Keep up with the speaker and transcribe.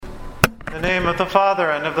In the name of the Father,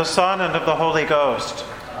 and of the Son, and of the Holy Ghost.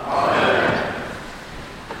 Amen.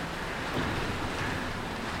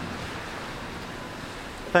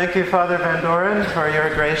 Thank you, Father Van Doren, for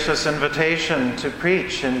your gracious invitation to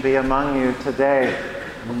preach and be among you today.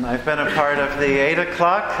 I've been a part of the 8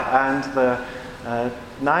 o'clock and the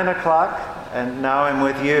 9 o'clock, and now I'm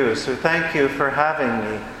with you. So thank you for having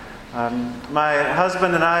me. My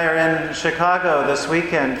husband and I are in Chicago this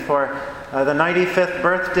weekend for the 95th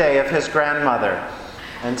birthday of his grandmother.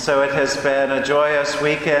 And so it has been a joyous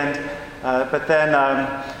weekend. But then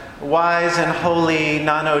wise and holy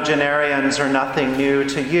nonagenarians are nothing new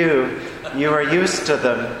to you. You are used to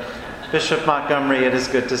them. Bishop Montgomery, it is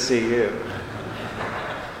good to see you.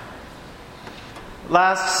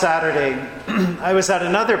 Last Saturday, I was at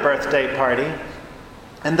another birthday party,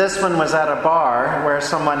 and this one was at a bar where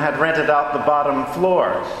someone had rented out the bottom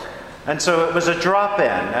floor. And so it was a drop-in,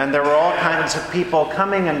 and there were all kinds of people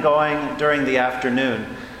coming and going during the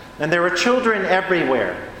afternoon. And there were children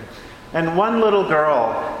everywhere. And one little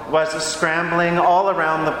girl was scrambling all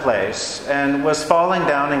around the place and was falling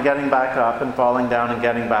down and getting back up and falling down and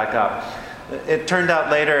getting back up. It turned out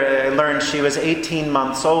later, I learned she was 18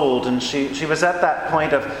 months old, and she was at that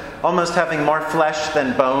point of almost having more flesh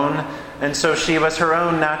than bone, and so she was her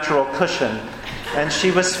own natural cushion, and she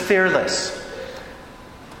was fearless.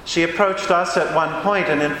 She approached us at one point,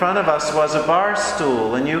 and in front of us was a bar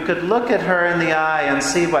stool, and you could look at her in the eye and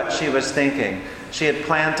see what she was thinking. She had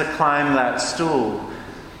planned to climb that stool.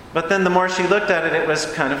 But then the more she looked at it, it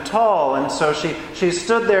was kind of tall, and so she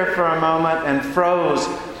stood there for a moment and froze.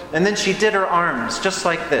 And then she did her arms just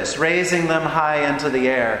like this, raising them high into the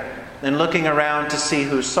air and looking around to see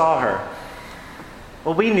who saw her.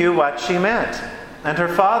 Well, we knew what she meant, and her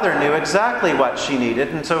father knew exactly what she needed,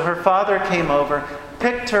 and so her father came over,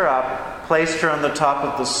 picked her up, placed her on the top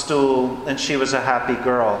of the stool, and she was a happy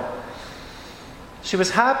girl. She was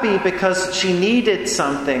happy because she needed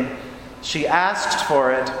something, she asked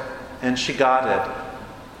for it, and she got it.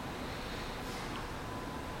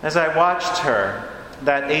 As I watched her,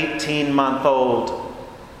 that 18-month-old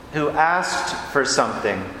who asked for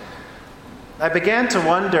something, I began to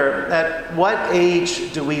wonder, at what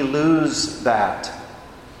age do we lose that?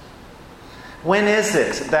 When is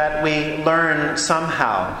it that we learn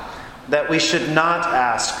somehow that we should not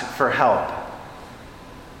ask for help?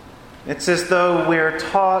 It's as though we're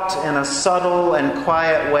taught in a subtle and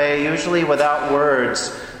quiet way, usually without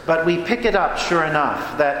words, but we pick it up, sure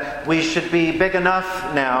enough, that we should be big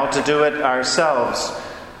enough now to do it ourselves.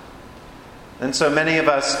 And so many of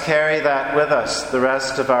us carry that with us the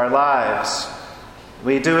rest of our lives.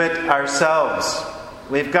 We do it ourselves.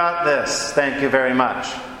 We've got this, thank you very much.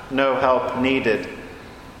 No help needed.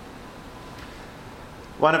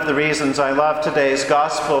 One of the reasons I love today's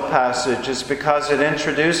gospel passage is because it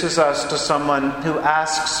introduces us to someone who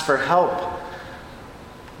asks for help.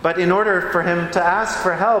 But in order for him to ask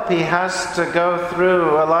for help, he has to go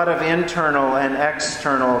through a lot of internal and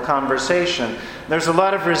external conversation. There's a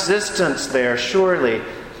lot of resistance there, surely.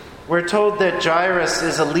 We're told that Jairus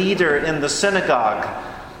is a leader in the synagogue.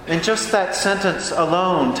 And just that sentence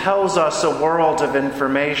alone tells us a world of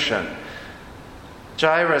information.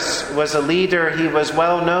 Jairus was a leader. He was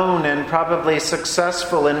well known and probably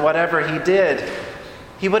successful in whatever he did.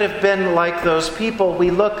 He would have been like those people we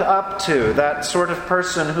look up to, that sort of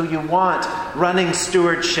person who you want running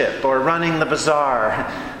stewardship or running the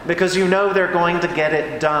bazaar, because you know they're going to get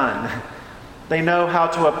it done. They know how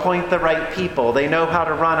to appoint the right people. They know how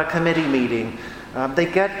to run a committee meeting. They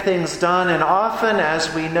get things done, and often,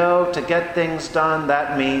 as we know, to get things done,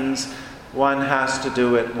 that means one has to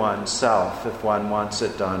do it oneself if one wants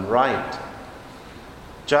it done right.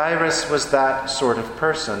 Jairus was that sort of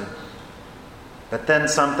person. But then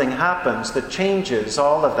something happens that changes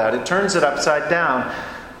all of that. It turns it upside down.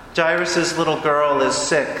 Jairus' little girl is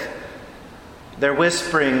sick. They're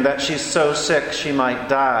whispering that she's so sick she might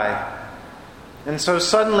die. And so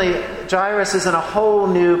suddenly Jairus is in a whole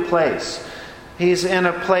new place. He's in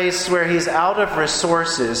a place where he's out of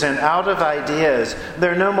resources and out of ideas.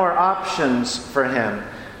 There are no more options for him.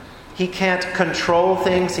 He can't control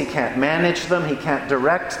things. He can't manage them. He can't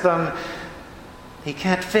direct them. He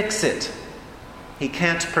can't fix it. He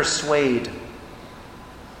can't persuade.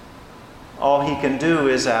 All he can do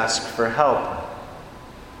is ask for help.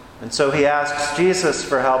 And so he asks Jesus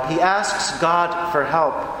for help. He asks God for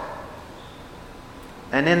help.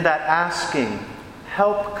 And in that asking,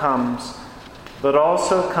 help comes, but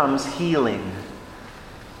also comes healing.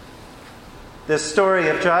 This story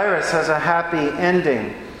of Jairus has a happy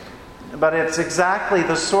ending. but it's exactly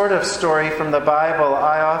the sort of story from the Bible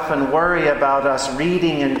I often worry about us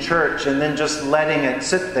reading in church and then just letting it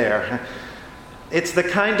sit there. It's the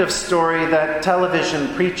kind of story that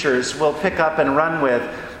television preachers will pick up and run with,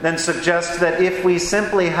 then suggest that if we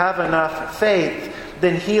simply have enough faith,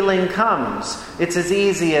 then healing comes. It's as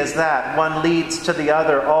easy as that. One leads to the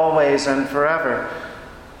other always and forever.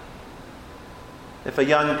 If a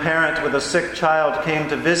young parent with a sick child came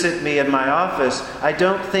to visit me in my office, I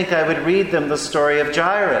don't think I would read them the story of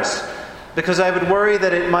Jairus, because I would worry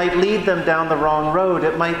that it might lead them down the wrong road.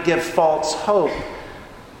 It might give false hope.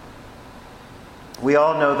 We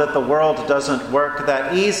all know that the world doesn't work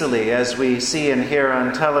that easily, as we see and hear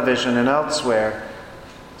on television and elsewhere.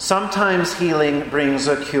 Sometimes healing brings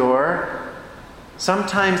a cure.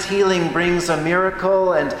 Sometimes healing brings a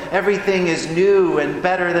miracle, and everything is new and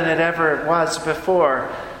better than it ever was before.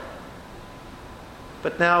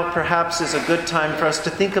 But now perhaps is a good time for us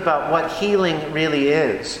to think about what healing really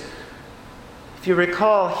is. If you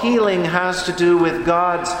recall, healing has to do with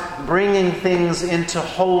God's bringing things into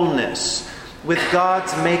wholeness, with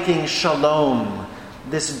God's making shalom,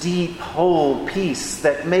 this deep, whole peace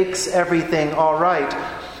that makes everything all right.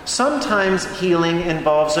 Sometimes healing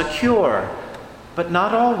involves a cure, but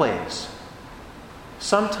not always.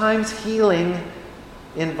 Sometimes healing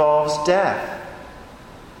involves death.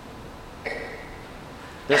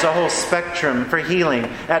 There's a whole spectrum for healing.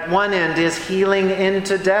 At one end is healing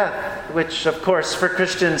into death, which, of course, for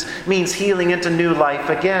Christians means healing into new life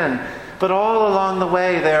again. But all along the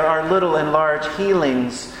way, there are little and large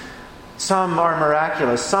healings. Some are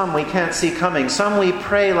miraculous, some we can't see coming, some we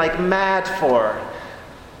pray like mad for.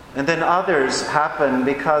 And then others happen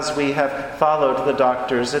because we have followed the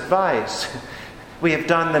doctor's advice. We have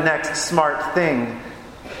done the next smart thing.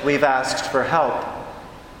 We've asked for help.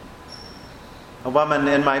 A woman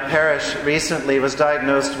in my parish recently was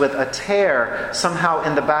diagnosed with a tear somehow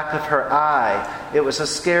in the back of her eye. It was a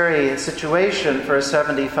scary situation for a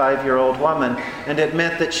 75-year-old woman, and it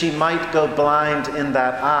meant that she might go blind in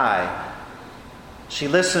that eye. She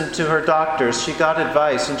listened to her doctors, she got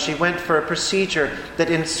advice, and she went for a procedure that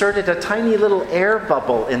inserted a tiny little air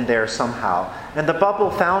bubble in there somehow. And the bubble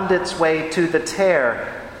found its way to the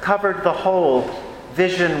tear, covered the hole,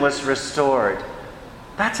 vision was restored.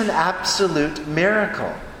 That's an absolute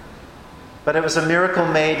miracle. But it was a miracle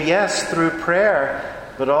made, yes, through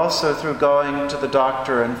prayer, but also through going to the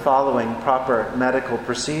doctor and following proper medical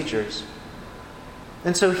procedures.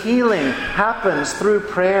 And so healing happens through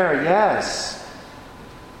prayer, yes.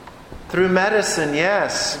 Through medicine,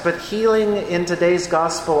 yes. But healing in today's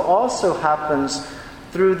gospel also happens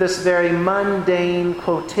through this very mundane,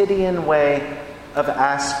 quotidian way of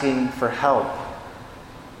asking for help.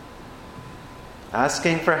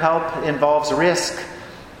 Asking for help involves risk.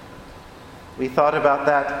 We thought about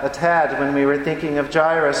that a tad when we were thinking of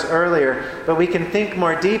Jairus earlier, but we can think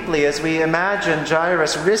more deeply as we imagine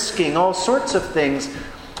Jairus risking all sorts of things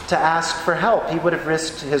to ask for help. He would have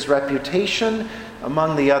risked his reputation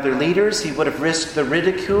among the other leaders. He would have risked the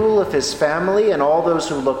ridicule of his family and all those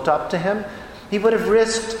who looked up to him. He would have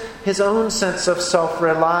risked his own sense of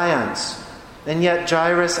self-reliance. And yet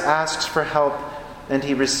Jairus asks for help and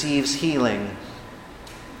he receives healing.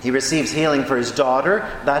 He receives healing for his daughter.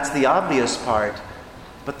 That's the obvious part.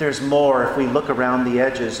 But there's more if we look around the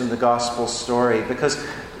edges in the gospel story, because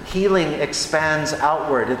healing expands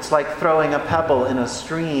outward. It's like throwing a pebble in a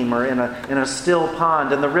stream or in a still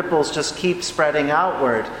pond, and the ripples just keep spreading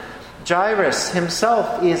outward. Jairus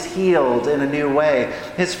himself is healed in a new way.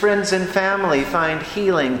 His friends and family find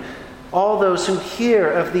healing. All those who hear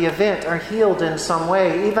of the event are healed in some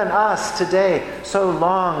way. Even us today, so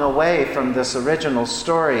long away from this original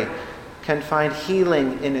story, can find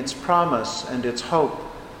healing in its promise and its hope.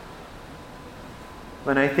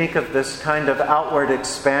 When I think of this kind of outward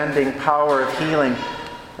expanding power of healing,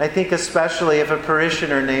 I think especially of a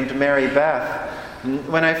parishioner named Mary Beth.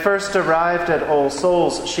 When I first arrived at All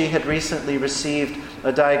Souls, she had recently received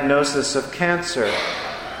a diagnosis of cancer.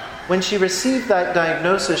 When she received that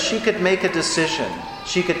diagnosis, she could make a decision.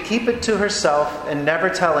 She could keep it to herself and never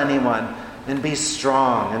tell anyone and be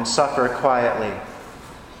strong and suffer quietly.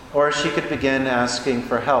 Or she could begin asking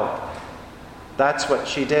for help. That's what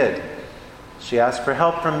she did. She asked for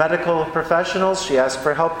help from medical professionals. She asked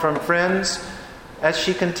for help from friends. As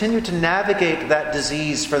she continued to navigate that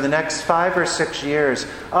disease for the next 5 or 6 years,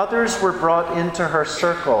 others were brought into her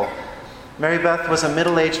circle. Mary Beth was a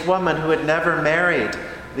middle-aged woman who had never married.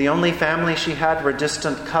 The only family she had were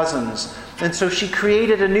distant cousins. And so she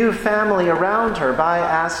created a new family around her by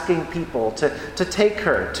asking people to take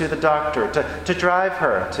her to the doctor, to drive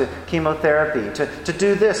her to chemotherapy, to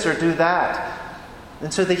do this or do that.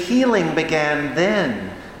 And so the healing began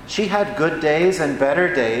then. She had good days and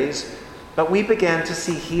better days, but we began to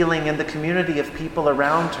see healing in the community of people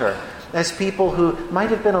around her, as people who might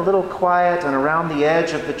have been a little quiet and around the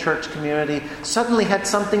edge of the church community suddenly had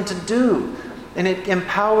something to do, and it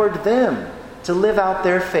empowered them to live out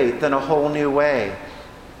their faith in a whole new way.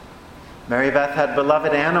 Mary Beth had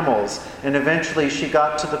beloved animals, and eventually she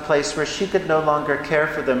got to the place where she could no longer care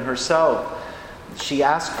for them herself. She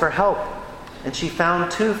asked for help, and she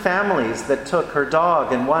found 2 families that took her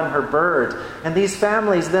dog and one her bird. And these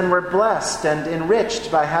families then were blessed and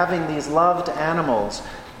enriched by having these loved animals.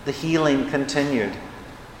 The healing continued.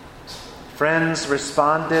 Friends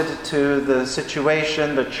responded to the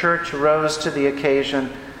situation. The church rose to the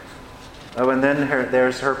occasion. Oh, and then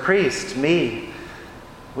there's her priest, me.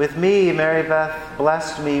 With me, Mary Beth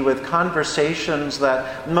blessed me with conversations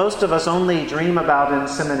that most of us only dream about in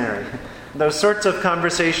seminary. Those sorts of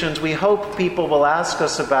conversations we hope people will ask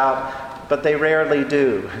us about, but they rarely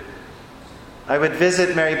do. I would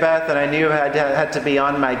visit Mary Beth, and I knew I had to be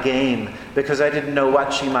on my game because I didn't know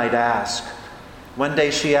what she might ask. One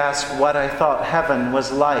day she asked what I thought heaven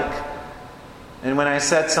was like. And when I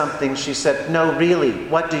said something, she said, "No, really,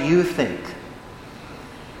 what do you think?"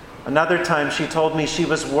 Another time she told me she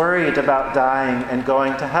was worried about dying and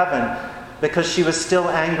going to heaven because she was still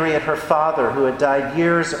angry at her father who had died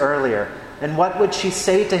years earlier. And what would she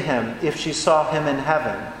say to him if she saw him in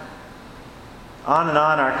heaven? On and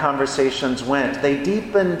on our conversations went. They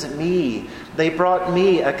deepened me. They brought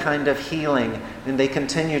me a kind of healing, and they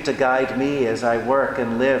continue to guide me as I work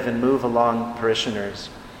and live and move along parishioners.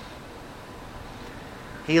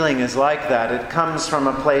 Healing is like that. It comes from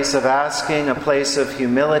a place of asking, a place of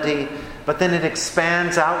humility, but then it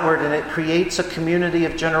expands outward and it creates a community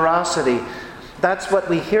of generosity. That's what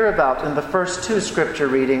we hear about in the first 2 scripture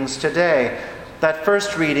readings today. That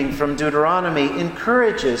first reading from Deuteronomy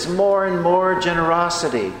encourages more and more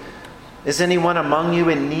generosity. Is anyone among you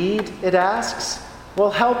in need, it asks?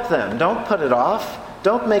 Well, help them. Don't put it off.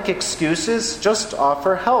 Don't make excuses. Just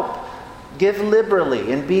offer help. Give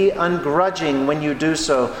liberally and be ungrudging when you do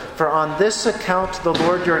so, for on this account the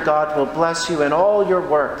Lord your God will bless you in all your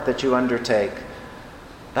work that you undertake.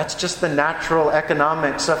 That's just the natural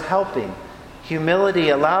economics of helping. Humility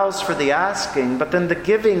allows for the asking, but then the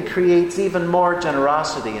giving creates even more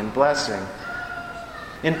generosity and blessing.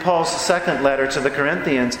 In Paul's second letter to the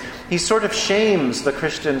Corinthians, he sort of shames the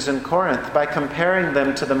Christians in Corinth by comparing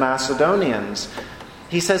them to the Macedonians.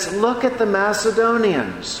 He says, "Look at the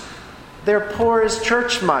Macedonians. They're poor as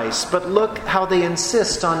church mice, but look how they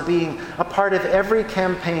insist on being a part of every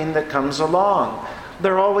campaign that comes along.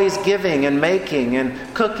 They're always giving and making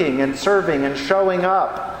and cooking and serving and showing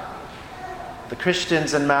up." The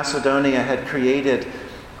Christians in Macedonia had created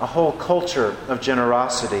a whole culture of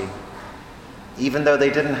generosity. Even though they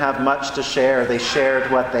didn't have much to share, they shared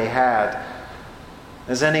what they had.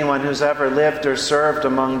 As anyone who's ever lived or served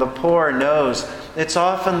among the poor knows, it's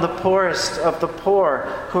often the poorest of the poor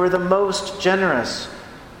who are the most generous.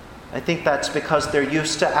 I think that's because they're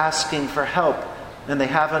used to asking for help, and they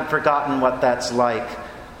haven't forgotten what that's like.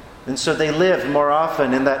 And so they live more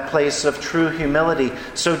often in that place of true humility.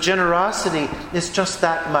 So generosity is just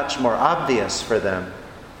that much more obvious for them.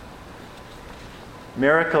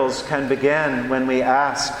 Miracles can begin when we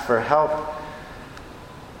ask for help.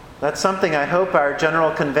 That's something I hope our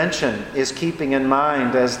General Convention is keeping in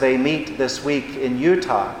mind as they meet this week in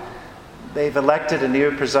Utah. They've elected a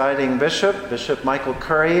new presiding bishop, Bishop Michael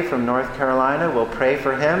Curry from North Carolina. We'll pray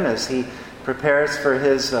for him as he prepares for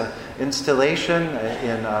his installation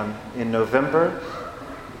in November.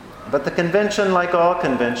 But the convention, like all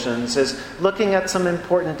conventions, is looking at some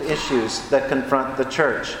important issues that confront the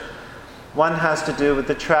church. One has to do with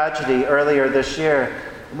the tragedy earlier this year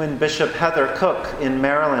when Bishop Heather Cook in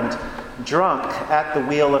Maryland, drunk at the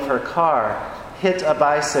wheel of her car, hit a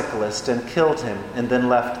bicyclist and killed him and then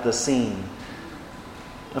left the scene.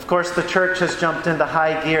 Of course, the church has jumped into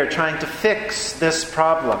high gear trying to fix this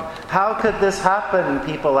problem. How could this happen,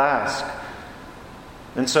 people ask.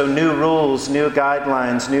 And so new rules, new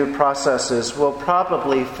guidelines, new processes will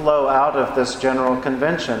probably flow out of this General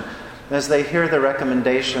Convention as they hear the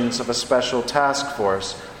recommendations of a special task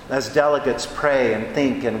force, as delegates pray and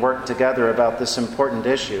think and work together about this important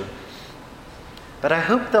issue. But I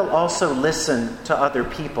hope they'll also listen to other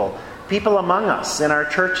people. People among us, in our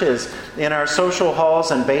churches, in our social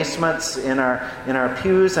halls and basements, in our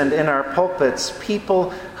pews and in our pulpits, people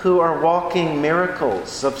who are walking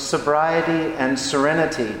miracles of sobriety and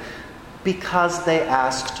serenity because they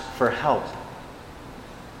asked for help.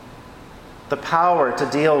 The power to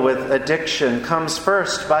deal with addiction comes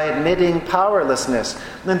first by admitting powerlessness.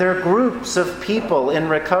 And there are groups of people in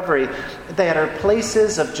recovery that are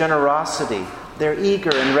places of generosity. They're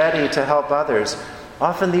eager and ready to help others.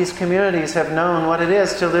 Often these communities have known what it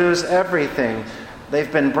is to lose everything.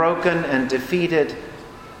 They've been broken and defeated,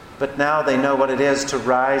 but now they know what it is to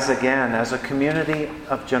rise again as a community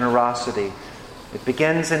of generosity. It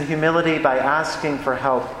begins in humility by asking for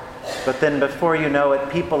help. But then before you know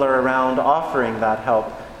it, people are around offering that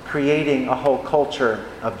help, creating a whole culture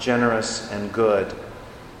of generous and good.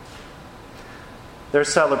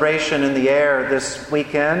 There's celebration in the air this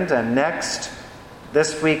weekend and next.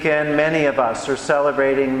 This weekend, many of us are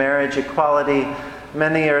celebrating marriage equality.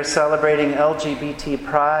 Many are celebrating LGBT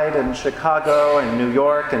pride in Chicago and New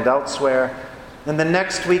York and elsewhere. And the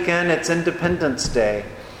next weekend, it's Independence Day.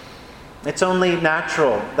 It's only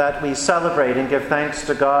natural that we celebrate and give thanks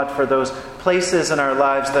to God for those places in our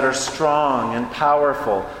lives that are strong and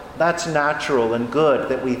powerful. That's natural and good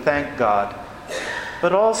that we thank God.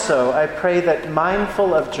 But also, I pray that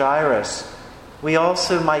mindful of Jairus, we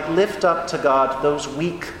also might lift up to God those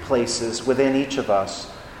weak places within each of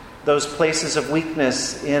us, those places of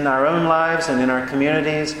weakness in our own lives and in our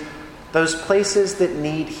communities, those places that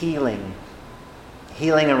need healing.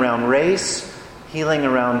 Healing around race, healing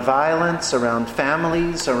around violence, around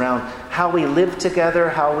families, around how we live together,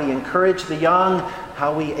 how we encourage the young,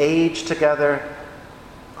 how we age together.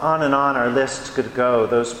 On and on our list could go.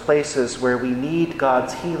 Those places where we need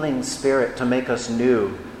God's healing Spirit to make us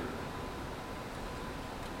new.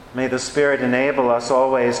 May the Spirit enable us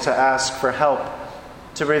always to ask for help,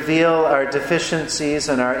 to reveal our deficiencies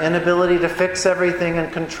and our inability to fix everything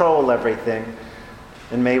and control everything.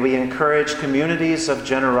 And may we encourage communities of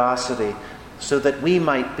generosity, so that we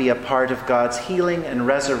might be a part of God's healing and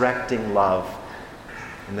resurrecting love.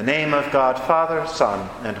 In the name of God, Father, Son,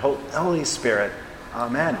 and Holy Spirit.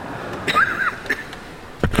 Amen.